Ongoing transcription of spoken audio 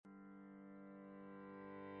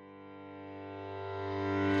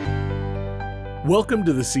Welcome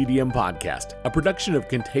to the CDM Podcast, a production of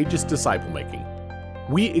Contagious Disciple Making.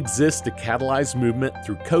 We exist to catalyze movement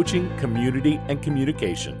through coaching, community, and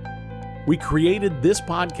communication. We created this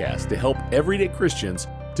podcast to help everyday Christians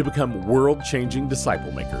to become world-changing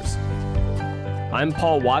disciple makers. I'm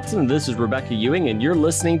Paul Watson, this is Rebecca Ewing, and you're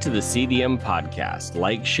listening to the CDM Podcast.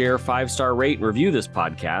 Like, share, 5-star rate, and review this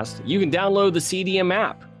podcast. You can download the CDM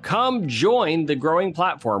app. Come join the growing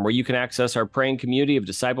platform where you can access our praying community of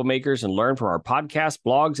disciple makers and learn from our podcasts,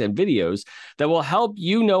 blogs, and videos that will help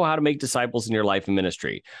you know how to make disciples in your life and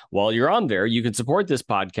ministry. While you're on there, you can support this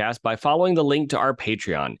podcast by following the link to our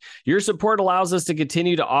Patreon. Your support allows us to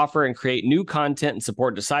continue to offer and create new content and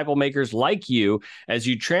support disciple makers like you as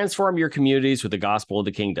you transform your communities with the gospel of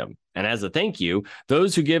the kingdom. And as a thank you,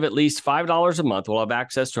 those who give at least $5 a month will have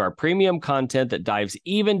access to our premium content that dives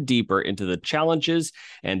even deeper into the challenges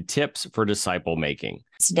and tips for disciple making.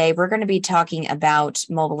 Today, we're going to be talking about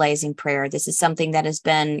mobilizing prayer. This is something that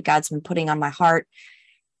God's been putting on my heart.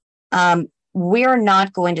 We're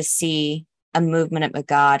not going to see a movement of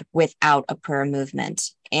God without a prayer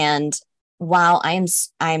movement. And while I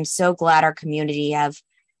am so glad our community have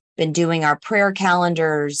been doing our prayer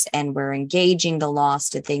calendars and we're engaging the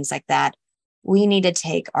lost and things like that, we need to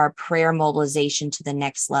take our prayer mobilization to the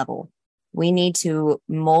next level. We need to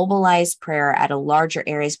mobilize prayer at a larger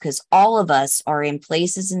areas because all of us are in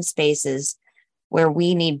places and spaces where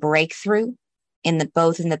we need breakthrough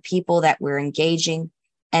both in the people that we're engaging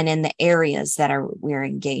and in the areas that we're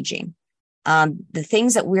engaging. The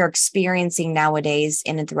things that we're experiencing nowadays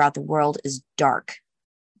in and throughout the world is dark.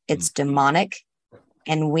 It's demonic.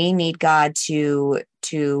 And we need God to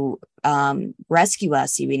rescue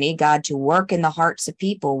us. We need God to work in the hearts of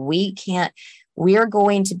people. We are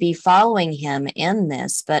going to be following him in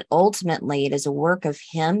this, but ultimately it is a work of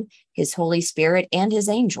him, his Holy Spirit, and his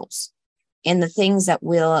angels in the things that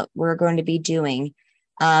we're going to be doing,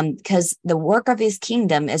 because the work of his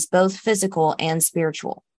kingdom is both physical and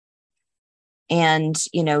spiritual. And,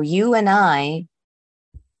 you and I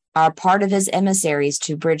are part of his emissaries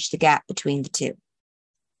to bridge the gap between the two.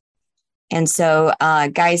 And so,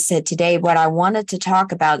 guys, said today, what I wanted to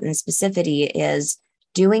talk about in specificity is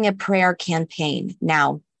doing a prayer campaign.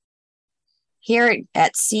 Now, here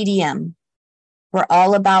at CDM, we're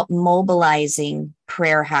all about mobilizing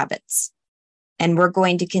prayer habits. And we're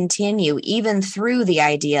going to continue, even through the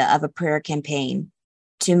idea of a prayer campaign,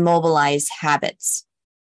 to mobilize habits.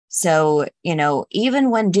 So,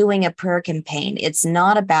 even when doing a prayer campaign, it's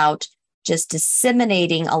not about just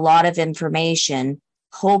disseminating a lot of information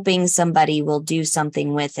hoping somebody will do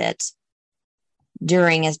something with it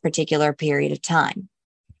during a particular period of time.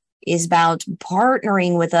 Is about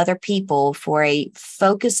partnering with other people for a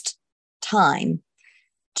focused time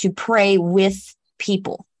to pray with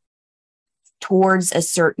people towards a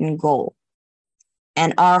certain goal.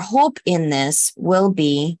 And our hope in this will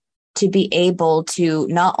be to be able to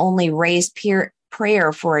not only raise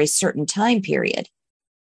prayer for a certain time period,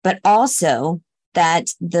 but also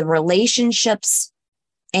that the relationships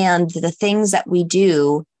and the things that we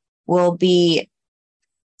do will be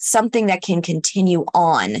something that can continue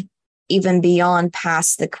on even beyond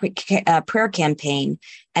past the prayer campaign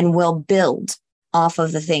and will build off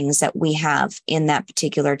of the things that we have in that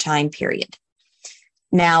particular time period.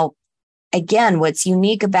 Now, again, what's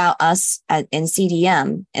unique about us in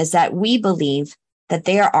CDM is that we believe that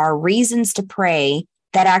there are reasons to pray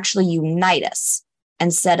that actually unite us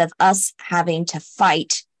instead of us having to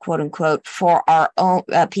fight, quote unquote, for our own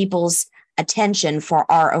people's attention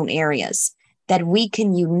for our own areas, that we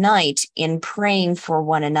can unite in praying for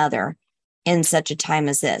one another in such a time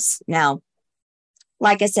as this. Now,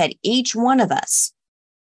 like I said, each one of us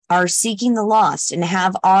are seeking the lost and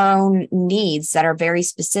have our own needs that are very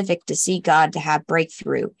specific to see God to have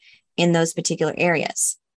breakthrough in those particular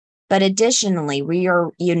areas. But additionally, we are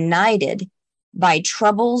united by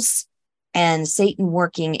troubles and Satan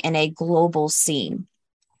working in a global scene.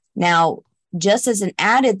 Now, just as an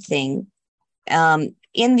added thing,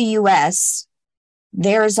 in the U.S.,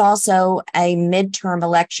 there is also a midterm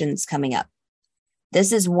elections coming up.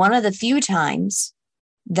 This is one of the few times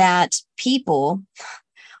that people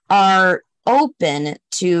are open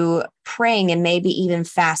to praying and maybe even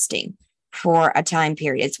fasting for a time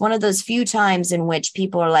period. It's one of those few times in which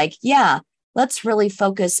people are like, yeah, let's really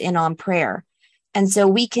focus in on prayer. And so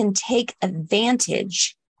we can take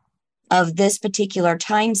advantage of this particular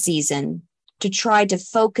time season to try to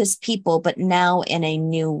focus people, but now in a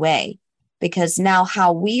new way, because now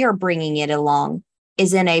how we are bringing it along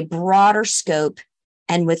is in a broader scope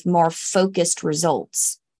and with more focused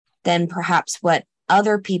results than perhaps what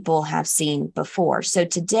other people have seen before. So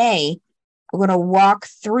today, We're going to walk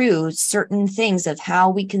through certain things of how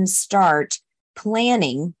we can start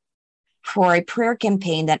planning for a prayer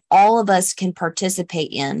campaign that all of us can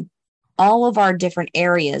participate in. All of our different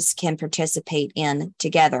areas can participate in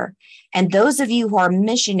together. And those of you who are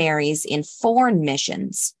missionaries in foreign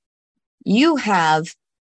missions, you have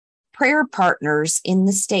prayer partners in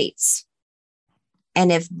the States.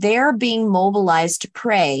 And if they're being mobilized to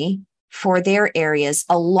pray for their areas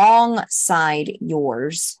alongside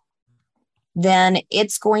yours, then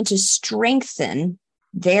it's going to strengthen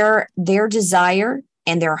their desire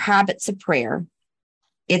and their habits of prayer.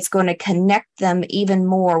 It's going to connect them even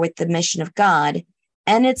more with the mission of God,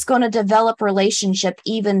 and it's going to develop relationship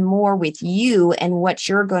even more with you and what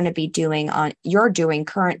you're going to be doing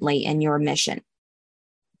currently in your mission.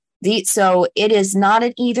 So it is not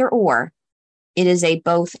an either or, it is a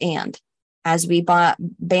both and as we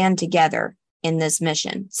band together in this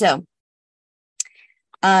mission. So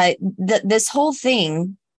this whole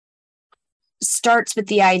thing starts with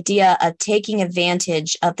the idea of taking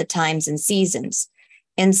advantage of the times and seasons.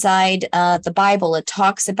 Inside the Bible, it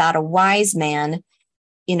talks about a wise man,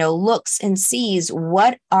 looks and sees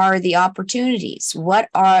what are the opportunities, what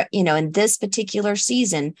are, in this particular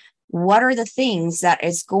season, what are the things that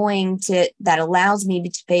allows me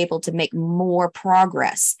to be able to make more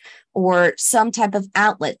progress or some type of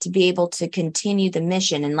outlet to be able to continue the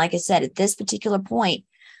mission. And like I said, at this particular point,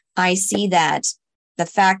 I see that the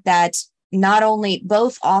fact that not only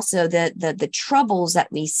both also the troubles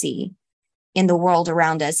that we see in the world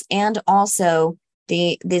around us, and also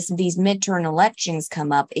these midterm elections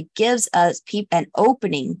come up, it gives us an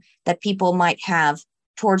opening that people might have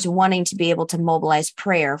towards wanting to be able to mobilize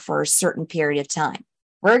prayer for a certain period of time.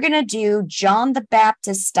 We're going to do John the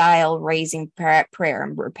Baptist style raising prayer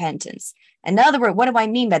and repentance. In other words, what do I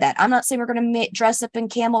mean by that? I'm not saying we're going to dress up in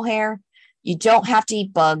camel hair. You don't have to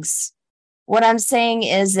eat bugs. What I'm saying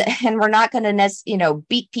is, and we're not going to,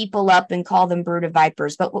 beat people up and call them brood of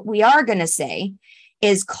vipers, but what we are going to say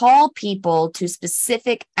is call people to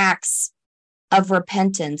specific acts of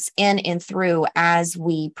repentance in and through as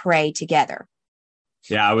we pray together.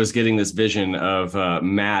 Yeah, I was getting this vision of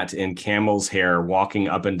Matt in camel's hair walking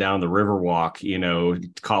up and down the Riverwalk,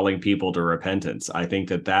 calling people to repentance. I think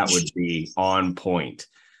that would be on point.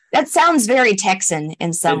 That sounds very Texan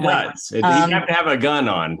in some way. It does. You have to have a gun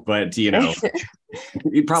on, but, you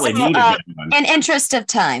probably need a gun on. In interest of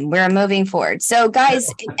time, we're moving forward. So, guys,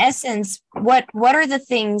 in essence, what are the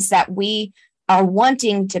things that we are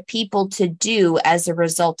wanting people to do as a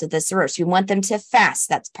result of this verse? We want them to fast.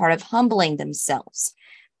 That's part of humbling themselves.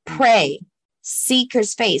 Pray. Seek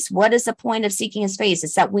his face. What is the point of seeking his face?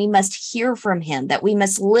 It's that we must hear from him, that we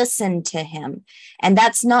must listen to him. And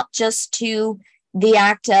that's not just to the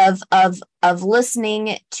act of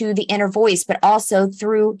listening to the inner voice, but also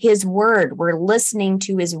through his word. We're listening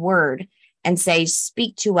to his word and say,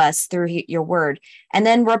 speak to us through your word. And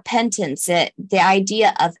then repentance, the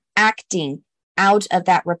idea of acting out of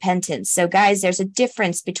that repentance. So guys, there's a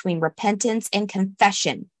difference between repentance and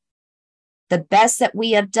confession. The best that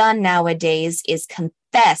we have done nowadays is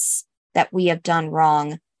confess that we have done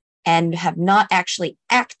wrong and have not actually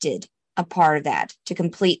acted a part of that to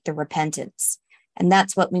complete the repentance. And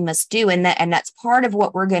that's what we must do. And that's part of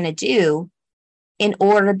what we're going to do in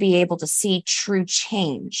order to be able to see true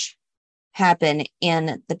change happen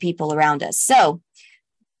in the people around us. So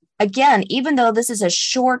again, even though this is a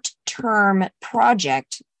short-term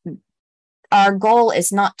project, our goal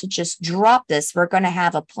is not to just drop this. We're going to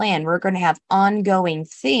have a plan. We're going to have ongoing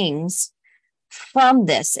things from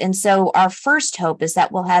this. And so our first hope is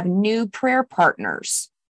that we'll have new prayer partners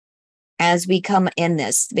as we come in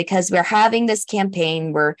this, because we're having this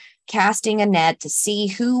campaign, we're casting a net to see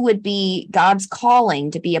who would be God's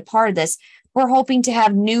calling to be a part of this. We're hoping to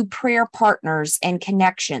have new prayer partners and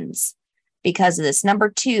connections because of this.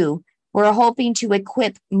 Number two, we're hoping to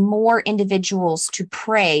equip more individuals to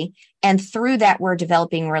pray, and through that, we're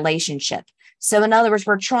developing relationship. So in other words,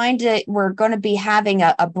 we're going to be having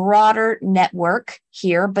a broader network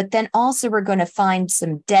here, but then also we're going to find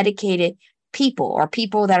some dedicated people or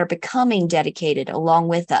people that are becoming dedicated along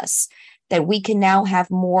with us that we can now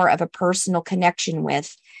have more of a personal connection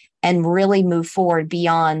with and really move forward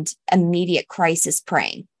beyond immediate crisis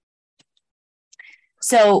praying.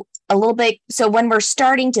 So when we're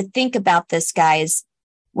starting to think about this, guys,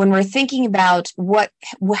 when we're thinking about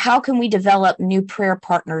how can we develop new prayer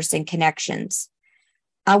partners and connections,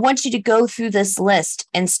 I want you to go through this list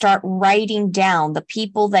and start writing down the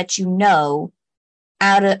people that you know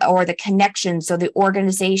or the connections or the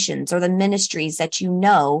organizations or the ministries that you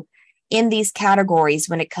know in these categories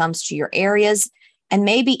when it comes to your areas. and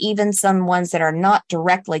maybe even some ones that are not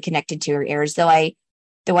directly connected to your areas, though I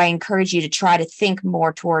encourage you to try to think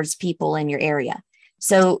more towards people in your area.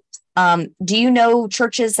 So do you know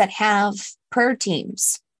churches that have prayer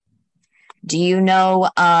teams? Do you know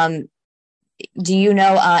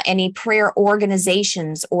any prayer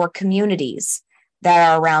organizations or communities that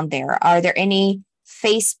are around there? Are there any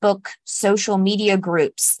Facebook social media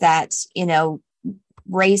groups that,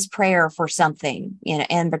 raise prayer for something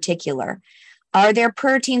in particular? Are there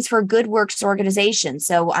prayer teams for good works organizations?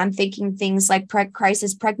 So I'm thinking things like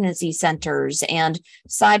crisis pregnancy centers and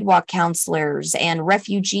sidewalk counselors and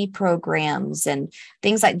refugee programs and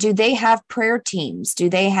things like, do they have prayer teams? Do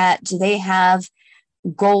they have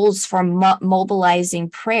goals for mobilizing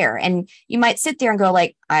prayer? And you might sit there and go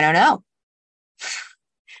like, I don't know.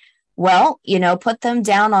 Well, put them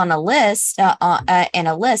down on a list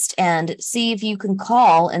and see if you can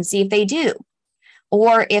call and see if they do,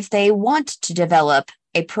 or if they want to develop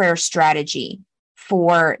a prayer strategy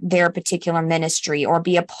for their particular ministry or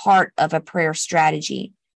be a part of a prayer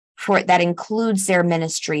strategy that includes their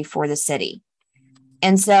ministry for the city.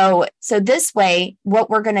 And so this way, what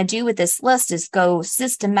we're going to do with this list is go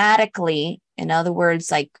systematically, in other words,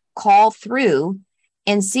 like call through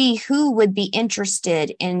and see who would be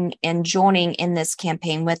interested in joining in this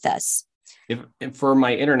campaign with us. If for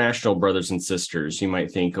my international brothers and sisters, you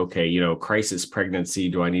might think, okay, crisis pregnancy,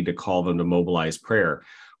 do I need to call them to mobilize prayer?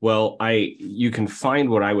 Well, you can find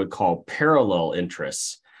what I would call parallel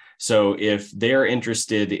interests. So if they're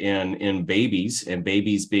interested in babies and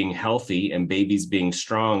babies being healthy and babies being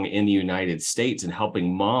strong in the United States and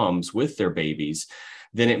helping moms with their babies,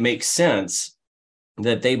 then it makes sense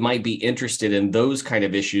that they might be interested in those kind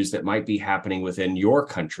of issues that might be happening within your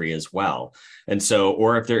country as well. And so,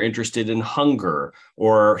 or if they're interested in hunger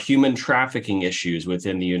or human trafficking issues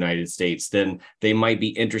within the United States, then they might be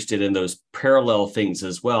interested in those parallel things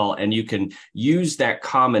as well. And you can use that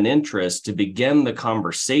common interest to begin the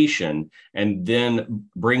conversation and then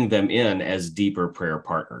bring them in as deeper prayer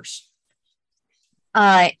partners.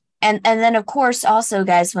 And then, of course, also,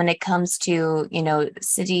 guys, when it comes to,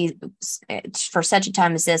 city, for such a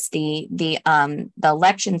time as this, the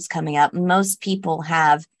elections coming up, most people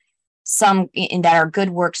have some in that are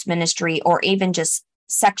good works ministry, or even just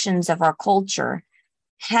sections of our culture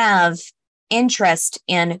have interest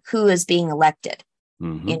in who is being elected.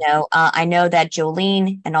 Mm-hmm. I know that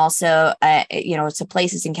Jolene, and also, some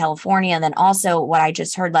places in California, and then also what I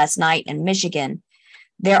just heard last night in Michigan,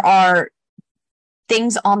 there are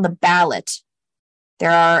things on the ballot.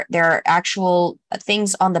 There are actual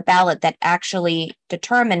things on the ballot that actually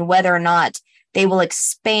determine whether or not they will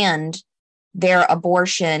expand their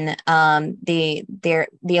abortion, the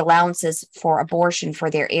allowances for abortion for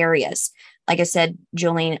their areas. Like I said,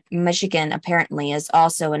 Jolene, Michigan apparently is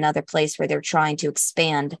also another place where they're trying to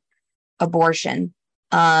expand abortion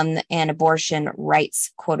and abortion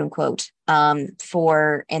rights, quote unquote,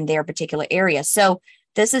 for in their particular area. So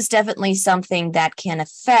this is definitely something that can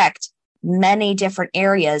affect many different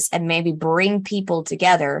areas and maybe bring people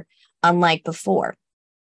together, unlike before.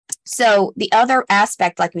 So the other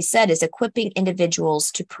aspect, like we said, is equipping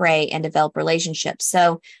individuals to pray and develop relationships.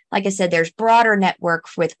 So, like I said, there's broader network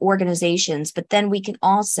with organizations, but then we can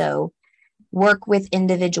also work with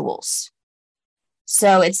individuals.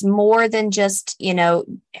 So it's more than just,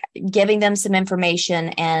 giving them some information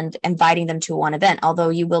and inviting them to one event, although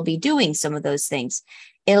you will be doing some of those things.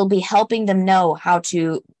 It'll be helping them know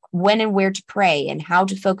when and where to pray and how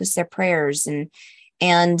to focus their prayers, and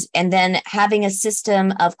then having a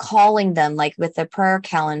system of calling them, like with the prayer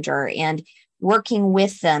calendar, and working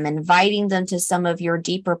with them, inviting them to some of your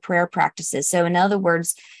deeper prayer practices. So in other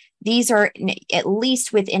words, these are, at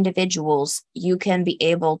least with individuals, you can be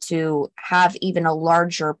able to have even a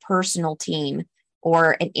larger personal team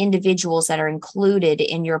or individuals that are included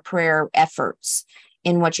in your prayer efforts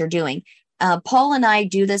in what you're doing. Paul and I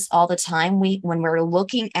do this all the time. When we're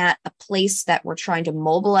looking at a place that we're trying to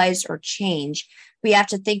mobilize or change, we have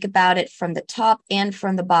to think about it from the top and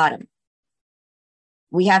from the bottom.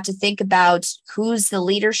 We have to think about who's the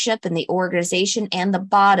leadership in the organization, and the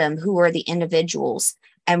bottom, who are the individuals.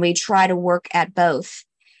 And we try to work at both.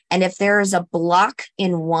 And if there is a block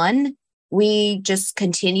in one, we just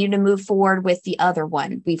continue to move forward with the other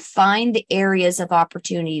one. We find the areas of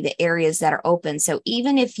opportunity, the areas that are open. So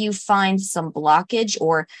even if you find some blockage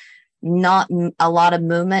or not a lot of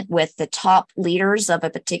movement with the top leaders of a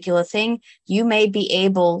particular thing, you may be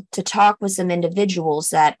able to talk with some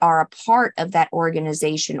individuals that are a part of that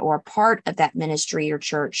organization or a part of that ministry or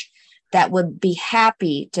church that would be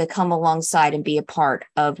happy to come alongside and be a part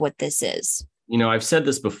of what this is. I've said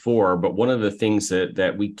this before, but one of the things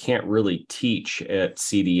that we can't really teach at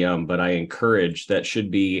CDM, but I encourage that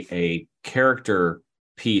should be a character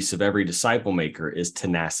piece of every disciple maker is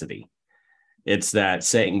tenacity. It's that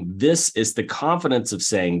saying, this is the confidence of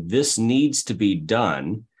saying this needs to be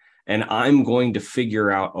done, and I'm going to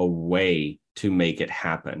figure out a way to make it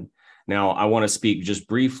happen. Now, I want to speak just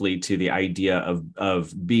briefly to the idea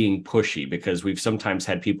of being pushy, because we've sometimes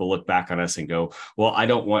had people look back on us and go, well, I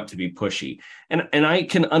don't want to be pushy. And I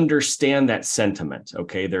can understand that sentiment.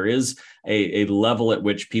 Okay, there is a level at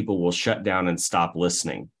which people will shut down and stop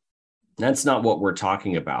listening. That's not what we're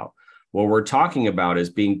talking about. What we're talking about is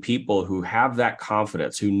being people who have that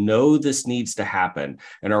confidence, who know this needs to happen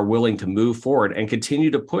and are willing to move forward and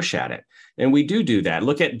continue to push at it. And we do that.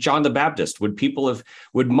 Look at John the Baptist. Would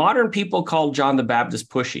modern people call John the Baptist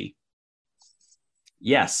pushy?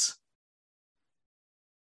 Yes.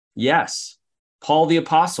 Yes. Paul the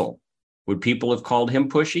Apostle. Would people have called him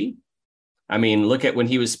pushy? I mean, look at when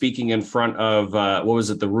he was speaking in front of,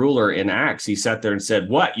 the ruler in Acts. He sat there and said,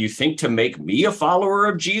 what, you think to make me a follower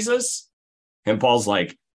of Jesus? And Paul's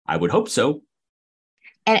like, I would hope so.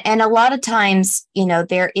 And a lot of times,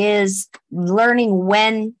 there is learning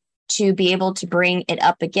when to be able to bring it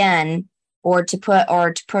up again, or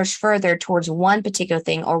to push further towards one particular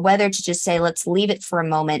thing, or whether to just say, let's leave it for a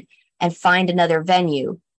moment and find another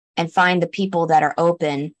venue and find the people that are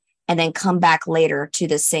open, and then come back later to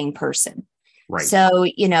the same person. Right. So,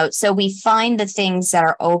 so we find the things that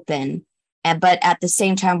are open, but at the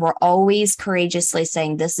same time, we're always courageously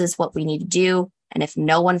saying, this is what we need to do. And if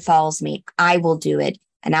no one follows me, I will do it.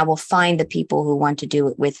 And I will find the people who want to do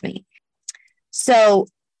it with me. So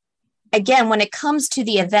again, when it comes to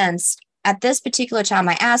the events, at this particular time,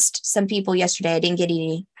 I asked some people yesterday, I didn't get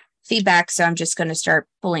any feedback, so I'm just going to start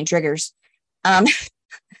pulling triggers.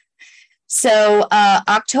 So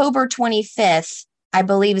October 25th, I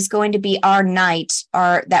believe, is going to be our night,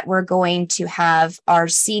 that we're going to have our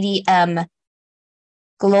CDM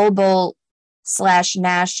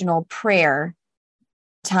global/national prayer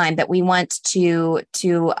time that we want to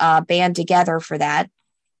band together for that,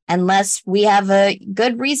 unless we have a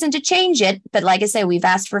good reason to change it. But like I say, we've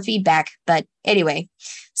asked for feedback. But anyway,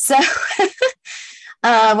 so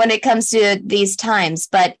when it comes to these times,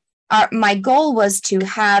 but my goal was to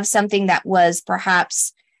have something that was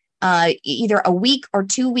perhaps either a week or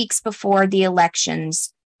 2 weeks before the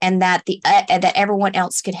elections, and that that everyone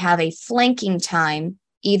else could have a flanking time,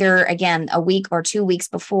 either again a week or 2 weeks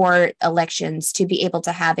before elections, to be able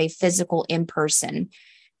to have a physical in-person,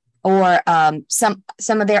 or some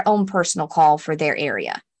of their own personal call for their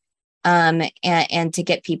area, and to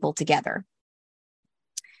get people together.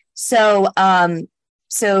 So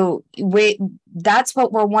that's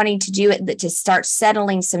what we're wanting to do, to start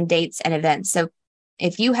settling some dates and events. So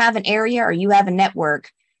if you have an area or you have a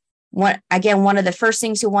network, one of the first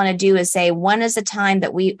things you want to do is say, when is a time that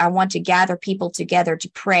I want to gather people together to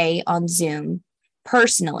pray on Zoom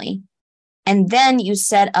personally. And then you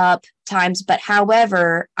set up times, but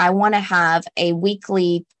however, I want to have a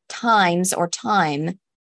weekly times or time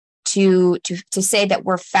to say that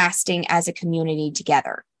we're fasting as a community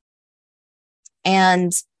together.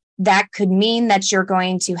 And that could mean that you're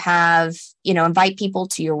going to have, invite people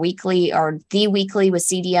to your weekly or the weekly with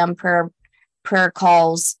CDM prayer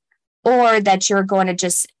calls, or that you're going to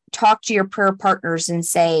just talk to your prayer partners and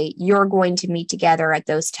say you're going to meet together at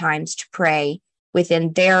those times to pray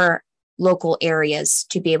within their local areas,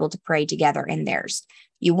 to be able to pray together in theirs.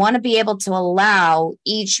 You want to be able to allow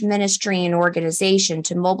each ministry and organization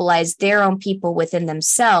to mobilize their own people within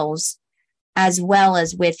themselves, as well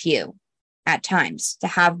as with you at times, to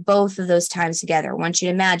have both of those times together. I want you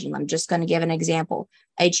to imagine, I'm just going to give an example,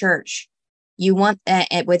 a church. You want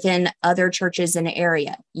within other churches in the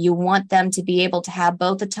area, you want them to be able to have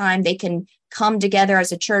both the time they can come together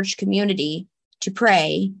as a church community to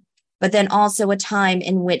pray, but then also a time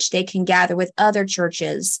in which they can gather with other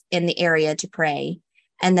churches in the area to pray.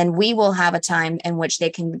 And then we will have a time in which they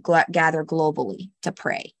can gather globally to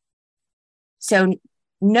pray. So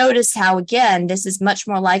notice how, again, this is much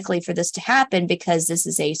more likely for this to happen, because this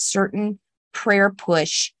is a certain prayer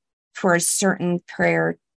push for a certain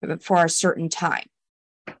prayer for a certain time.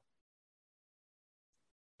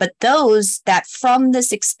 But those that from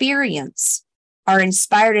this experience are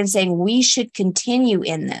inspired in saying we should continue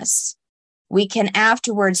in this, we can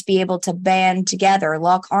afterwards be able to band together,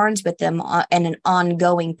 lock arms with them in an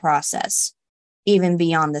ongoing process, even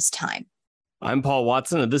beyond this time. I'm Paul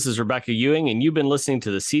Watson, and this is Rebecca Ewing, and you've been listening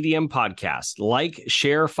to the CDM podcast. Like,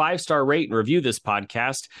 share, 5-star rate, and review this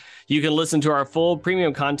podcast. You can listen to our full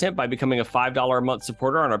premium content by becoming a $5 a month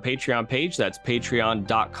supporter on our Patreon page. That's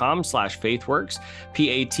patreon.com/faithworks,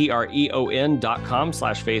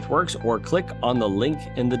 patreon.com/faithworks, or click on the link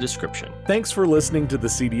in the description. Thanks for listening to the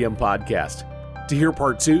CDM podcast. To hear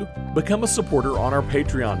part 2, become a supporter on our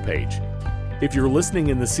Patreon page. If you're listening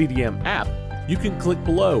in the CDM app, you can click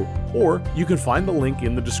below, or you can find the link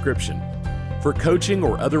in the description. For coaching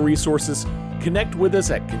or other resources, connect with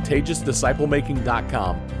us at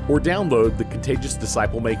contagiousdisciplemaking.com or download the Contagious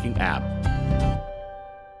Disciple Making app.